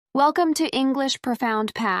Welcome to English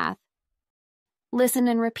Profound Path. Listen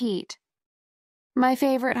and repeat. My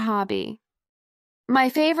favorite hobby. My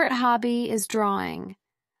favorite hobby is drawing.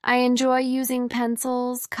 I enjoy using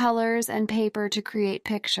pencils, colors, and paper to create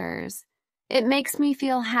pictures. It makes me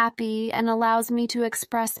feel happy and allows me to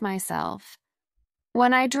express myself.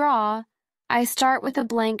 When I draw, I start with a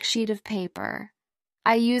blank sheet of paper.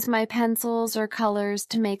 I use my pencils or colors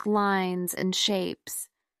to make lines and shapes.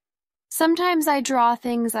 Sometimes I draw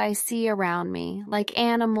things I see around me, like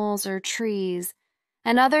animals or trees,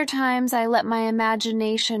 and other times I let my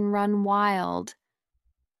imagination run wild.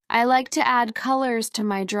 I like to add colors to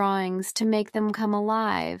my drawings to make them come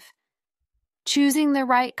alive. Choosing the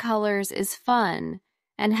right colors is fun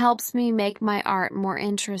and helps me make my art more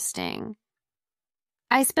interesting.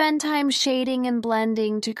 I spend time shading and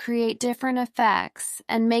blending to create different effects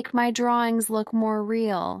and make my drawings look more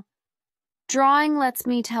real. Drawing lets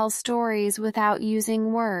me tell stories without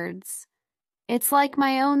using words. It's like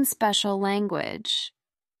my own special language.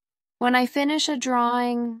 When I finish a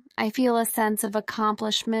drawing, I feel a sense of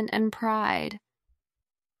accomplishment and pride.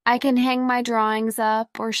 I can hang my drawings up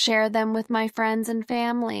or share them with my friends and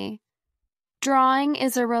family. Drawing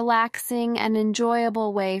is a relaxing and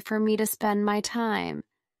enjoyable way for me to spend my time.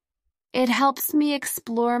 It helps me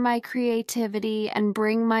explore my creativity and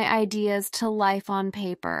bring my ideas to life on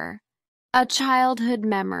paper. A childhood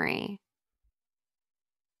memory.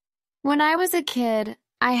 When I was a kid,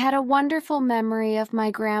 I had a wonderful memory of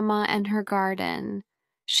my grandma and her garden.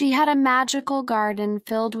 She had a magical garden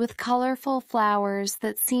filled with colorful flowers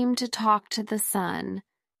that seemed to talk to the sun.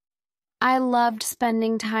 I loved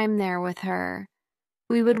spending time there with her.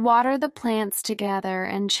 We would water the plants together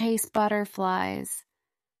and chase butterflies.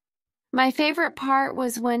 My favorite part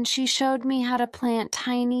was when she showed me how to plant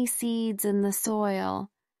tiny seeds in the soil.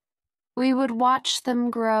 We would watch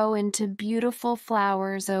them grow into beautiful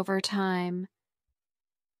flowers over time.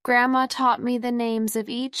 Grandma taught me the names of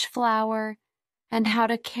each flower and how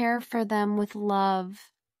to care for them with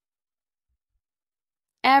love.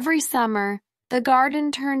 Every summer, the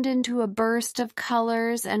garden turned into a burst of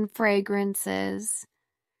colors and fragrances.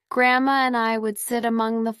 Grandma and I would sit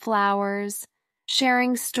among the flowers,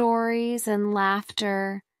 sharing stories and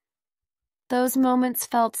laughter. Those moments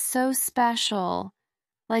felt so special,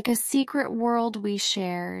 like a secret world we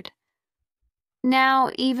shared.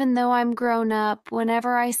 Now, even though I'm grown up,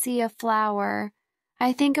 whenever I see a flower,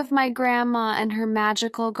 I think of my grandma and her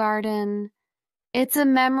magical garden. It's a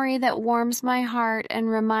memory that warms my heart and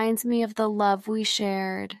reminds me of the love we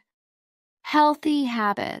shared. Healthy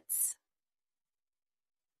habits.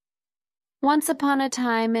 Once upon a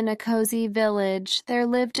time in a cozy village, there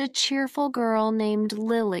lived a cheerful girl named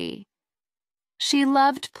Lily. She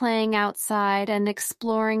loved playing outside and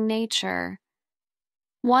exploring nature.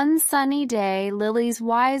 One sunny day, Lily's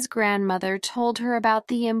wise grandmother told her about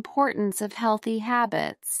the importance of healthy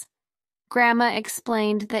habits. Grandma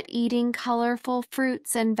explained that eating colorful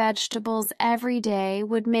fruits and vegetables every day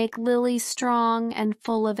would make Lily strong and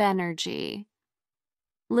full of energy.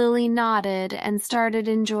 Lily nodded and started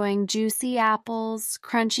enjoying juicy apples,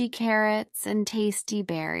 crunchy carrots, and tasty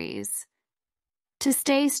berries. To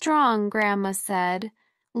stay strong, Grandma said,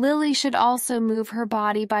 Lily should also move her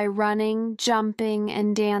body by running, jumping,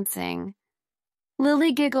 and dancing.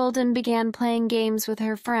 Lily giggled and began playing games with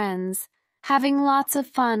her friends, having lots of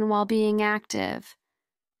fun while being active.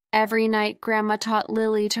 Every night, Grandma taught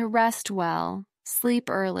Lily to rest well, sleep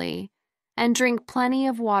early, and drink plenty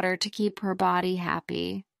of water to keep her body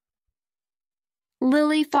happy.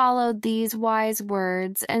 Lily followed these wise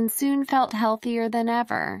words and soon felt healthier than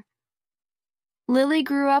ever. Lily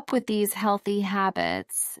grew up with these healthy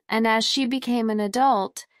habits, and as she became an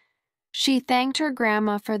adult, she thanked her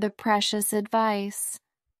grandma for the precious advice.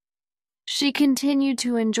 She continued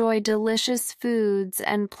to enjoy delicious foods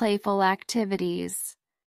and playful activities.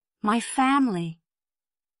 My family.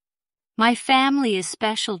 My family is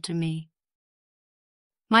special to me.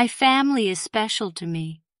 My family is special to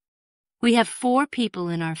me. We have 4 people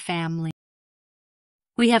in our family.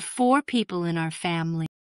 We have 4 people in our family.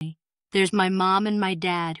 There's my mom and my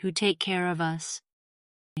dad who take care of us.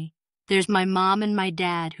 There's my mom and my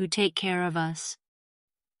dad who take care of us.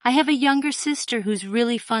 I have a younger sister who's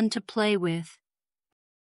really fun to play with.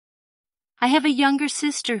 I have a younger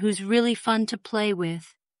sister who's really fun to play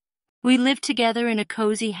with. We live together in a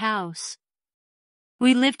cozy house.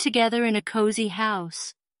 We live together in a cozy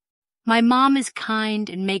house. My mom is kind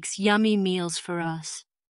and makes yummy meals for us.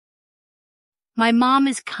 My mom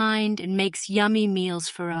is kind and makes yummy meals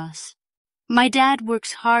for us. My dad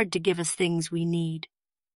works hard to give us things we need.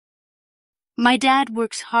 My dad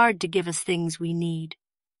works hard to give us things we need.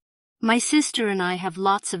 My sister and I have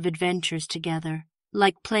lots of adventures together,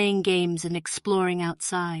 like playing games and exploring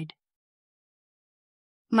outside.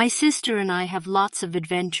 My sister and I have lots of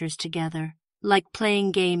adventures together, like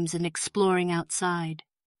playing games and exploring outside.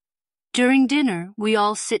 During dinner, we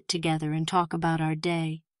all sit together and talk about our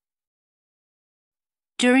day.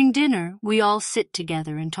 During dinner, we all sit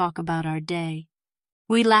together and talk about our day.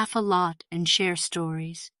 We laugh a lot and share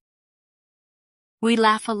stories. We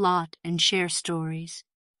laugh a lot and share stories.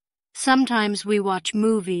 Sometimes we watch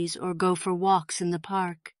movies or go for walks in the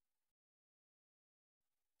park.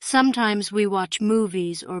 Sometimes we watch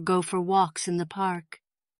movies or go for walks in the park.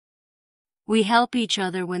 We help each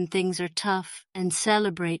other when things are tough and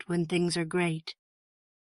celebrate when things are great.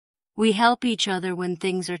 We help each other when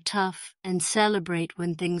things are tough and celebrate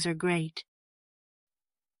when things are great.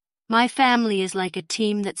 My family is like a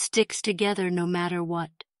team that sticks together no matter what.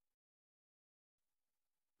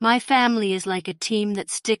 My family is like a team that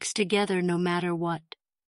sticks together no matter what.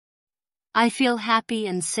 I feel happy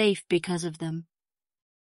and safe because of them.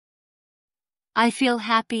 I feel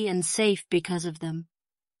happy and safe because of them.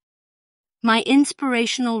 My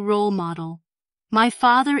inspirational role model. My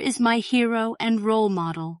father is my hero and role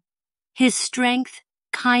model. His strength,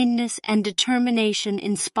 kindness, and determination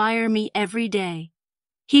inspire me every day.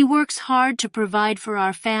 He works hard to provide for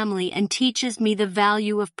our family and teaches me the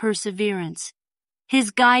value of perseverance. His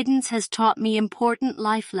guidance has taught me important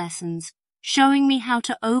life lessons, showing me how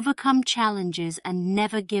to overcome challenges and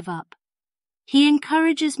never give up. He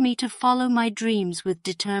encourages me to follow my dreams with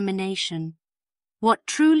determination. What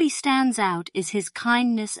truly stands out is his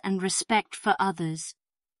kindness and respect for others.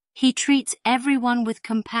 He treats everyone with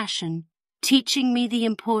compassion, teaching me the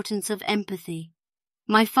importance of empathy.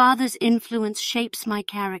 My father's influence shapes my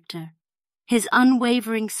character. His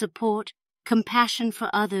unwavering support, compassion for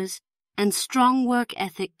others, and strong work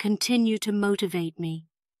ethic continue to motivate me.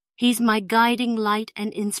 He's my guiding light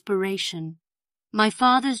and inspiration. My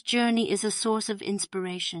father's journey is a source of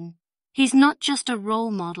inspiration. He's not just a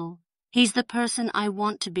role model. He's the person I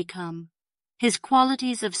want to become. His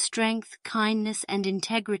qualities of strength, kindness, and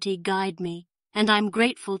integrity guide me, and I'm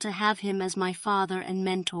grateful to have him as my father and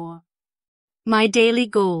mentor. My daily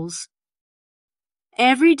goals.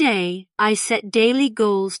 Every day, I set daily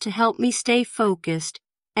goals to help me stay focused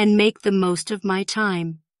and make the most of my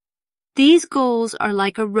time. These goals are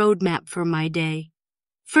like a roadmap for my day.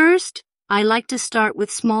 First, I like to start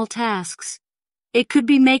with small tasks. It could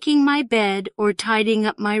be making my bed or tidying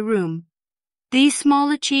up my room. These small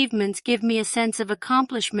achievements give me a sense of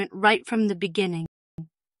accomplishment right from the beginning.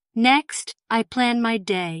 Next, I plan my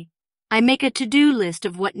day. I make a to-do list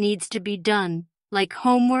of what needs to be done, like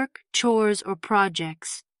homework, chores, or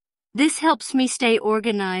projects. This helps me stay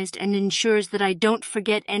organized and ensures that I don't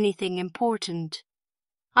forget anything important.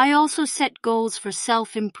 I also set goals for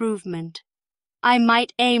self-improvement. I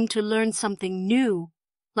might aim to learn something new,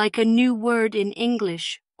 like a new word in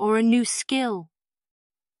English or a new skill.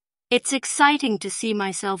 It's exciting to see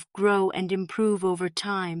myself grow and improve over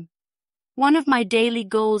time. One of my daily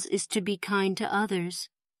goals is to be kind to others.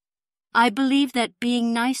 I believe that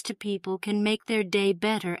being nice to people can make their day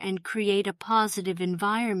better and create a positive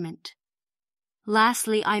environment.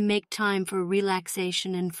 Lastly, I make time for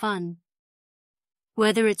relaxation and fun.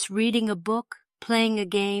 Whether it's reading a book, playing a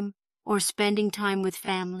game, or spending time with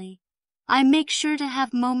family, I make sure to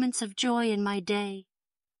have moments of joy in my day.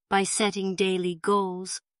 By setting daily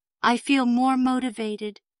goals, I feel more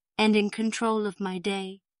motivated and in control of my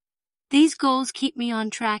day. These goals keep me on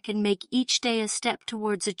track and make each day a step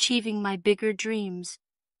towards achieving my bigger dreams.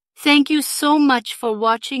 Thank you so much for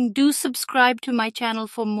watching. Do subscribe to my channel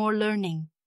for more learning.